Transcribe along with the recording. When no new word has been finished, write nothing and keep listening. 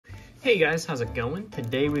Hey guys, how's it going?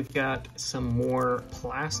 Today we've got some more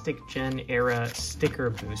Plastic Gen era sticker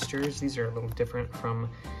boosters. These are a little different from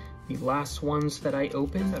the last ones that I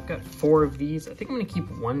opened. I've got 4 of these. I think I'm gonna keep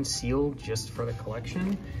 1 sealed just for the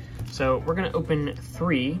collection. So we're gonna open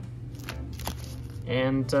 3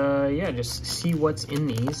 and yeah, just see what's in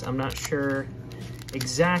these. I'm not sure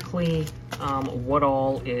exactly what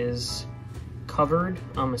all is covered.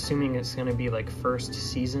 I'm assuming it's gonna be like first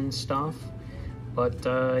season stuff. But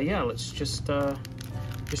yeah, let's just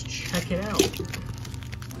check it out.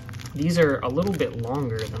 These are a little bit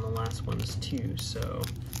longer than the last ones too, so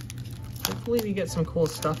hopefully we get some cool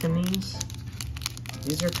stuff in these.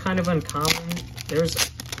 These are kind of uncommon. There's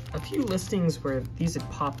a few listings where these had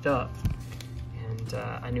popped up, and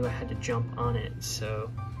I knew I had to jump on it.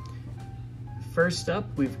 So first up,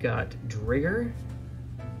 we've got Drigger.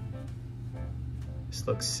 This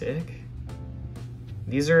looks sick.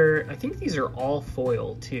 These are, I think these are all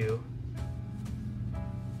foil too.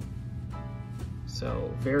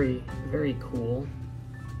 So very, very cool.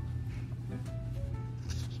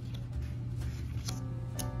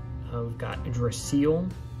 We've got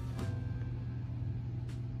Drasil.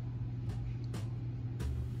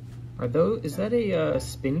 Is that a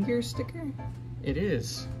spin gear sticker? It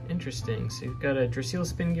is, interesting. So you've got a Drasil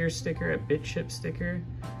spin gear sticker, a bit chip sticker.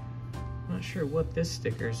 Not sure what this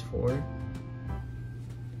sticker is for.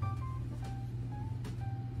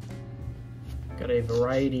 Got a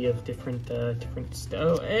variety of different oh,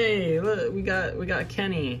 hey, look, we got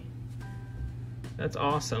Kenny. That's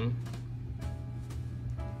awesome.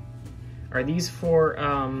 Are these for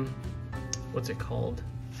what's it called?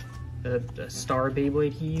 The star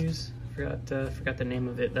Beyblade he used? Forgot the name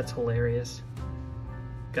of it. That's hilarious.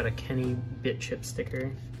 Got a Kenny bit chip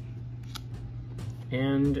sticker.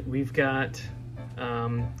 And we've got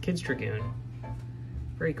Kids Dragoon.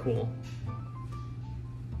 Very cool.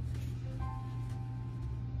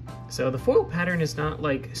 So the foil pattern is not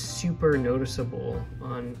like super noticeable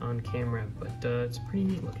on camera, but it's pretty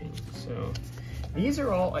neat looking. So these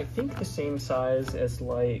are all, I think, the same size as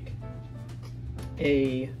like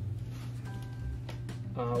a,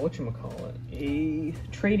 whatchamacallit, a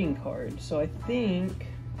trading card. So I think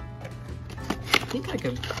I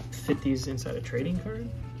could fit these inside a trading card.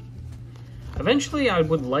 Eventually I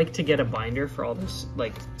would like to get a binder for all those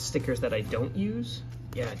like stickers that I don't use.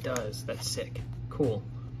 Yeah, it does, that's sick, cool.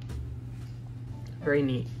 Very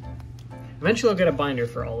neat. Eventually I'll get a binder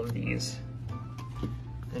for all of these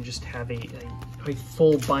and just have a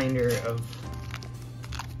full binder of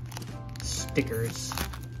stickers.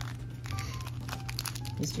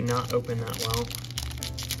 These do not open that well.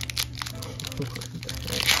 What the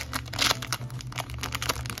heck?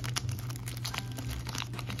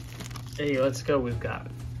 Hey, let's go. We've got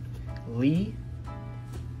Lee.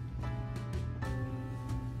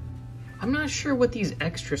 I'm not sure what these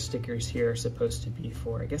extra stickers here are supposed to be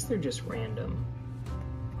for. I guess they're just random.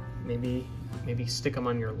 Maybe stick them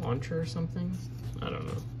on your launcher or something? I don't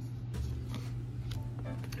know.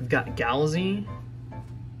 We've got Galzy.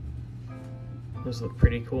 Those look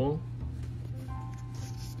pretty cool.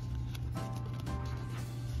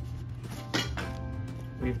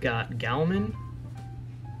 We've got Galman.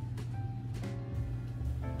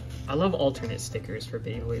 I love alternate stickers for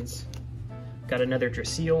Beyblades. Got another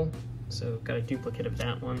Drasil. So got a duplicate of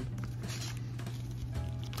that one.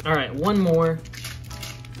 All right, one more.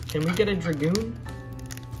 Can we get a Dragoon?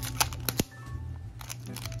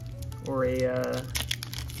 Or a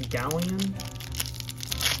Galleon?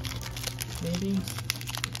 Maybe?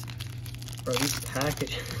 Or these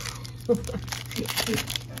packages.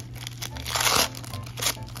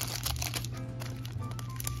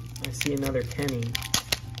 I see another Kenny.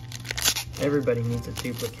 Everybody needs a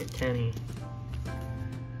duplicate Kenny.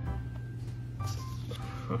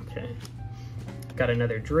 Okay, got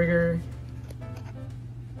another Drigger.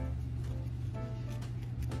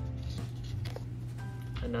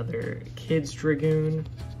 Another Kids Dragoon.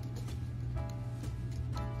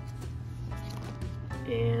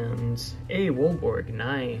 And a Wolborg,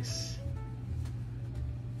 nice.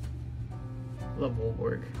 Love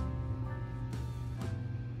Wolborg.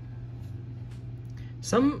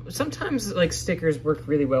 Sometimes like stickers work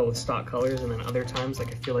really well with stock colors, and then other times like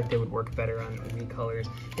I feel like they would work better on recolors.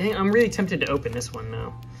 And I'm really tempted to open this one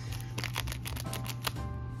now.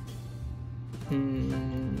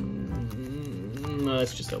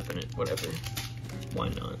 Let's just open it, whatever. Why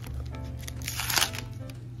not?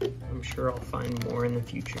 I'm sure I'll find more in the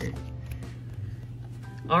future.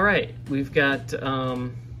 All right, we've got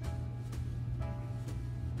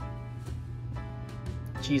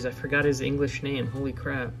Geez, I forgot his English name. Holy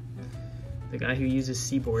crap. The guy who uses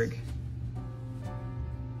Seaborg.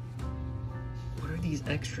 at these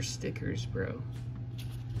extra stickers, bro.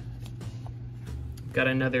 Got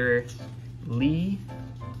another Lee.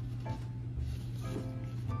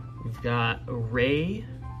 We've got a Ray.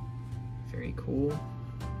 Very cool.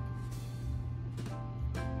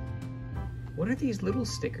 What are these little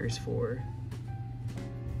stickers for?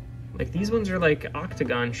 Like, these ones are like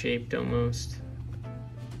octagon shaped almost.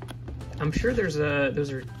 I'm sure those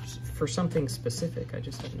are for something specific. I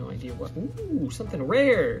just have no idea what. Ooh, something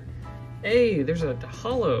rare. Hey, there's a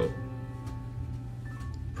hollow.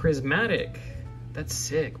 Prismatic. That's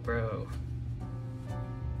sick, bro.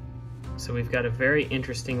 So we've got a very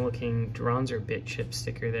interesting looking Dronzer bit chip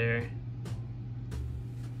sticker there.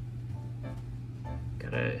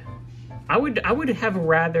 I would have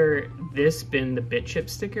rather this been the bit chip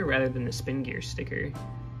sticker rather than the spin gear sticker.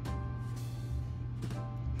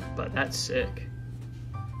 But that's sick.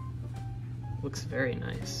 Looks very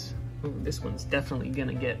nice. Ooh, this one's definitely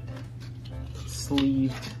gonna get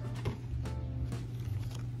sleeved.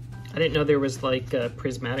 I didn't know there was like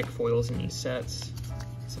prismatic foils in these sets.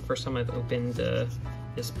 It's the first time I've opened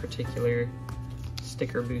this particular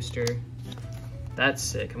sticker booster. That's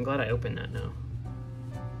sick. I'm glad I opened that now.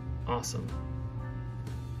 Awesome.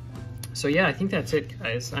 So yeah, I think that's it,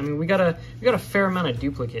 guys. I mean, we got a fair amount of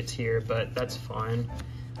duplicates here, but that's fine.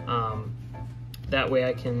 That way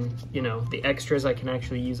I can, you know, the extras I can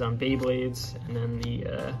actually use on Beyblades, and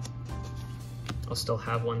then I'll still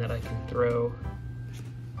have one that I can throw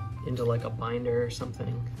into like a binder or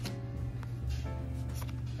something.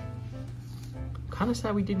 Kind of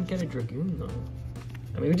sad we didn't get a Dragoon though.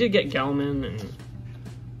 I mean, we did get Galman, and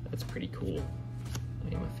that's pretty cool.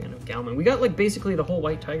 I am a fan of Galman. We got like basically the whole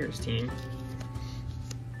White Tigers team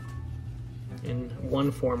in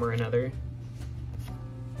one form or another.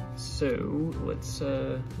 So let's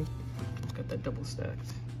got that double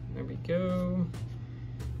stacked. There we go.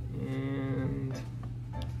 And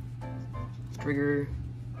Trigger,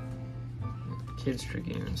 Kids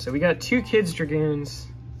Dragoons. So we got 2 Kids Dragoons,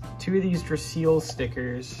 2 of these Drasil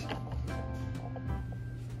stickers,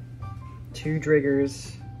 2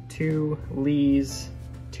 Driggers, 2 Lees,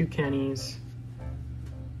 2 Kennys.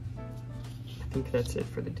 I think that's it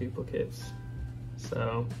for the duplicates.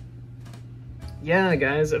 So yeah,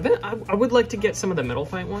 guys, I would like to get some of the Metal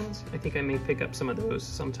Fight ones. I think I may pick up some of those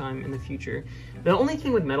sometime in the future. The only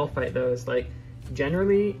thing with Metal Fight though is like,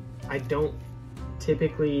 generally, I don't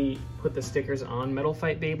typically put the stickers on Metal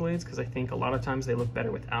Fight Beyblades because I think a lot of times they look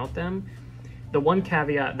better without them. The one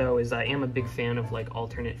caveat though is I am a big fan of like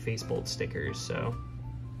alternate Facebolt stickers, so.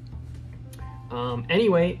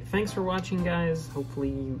 Anyway, thanks for watching, guys. Hopefully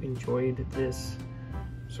you enjoyed this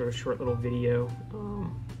sort of short little video.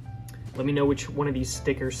 Let me know which one of these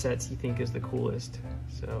sticker sets you think is the coolest.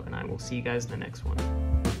 So, and I will see you guys in the next one.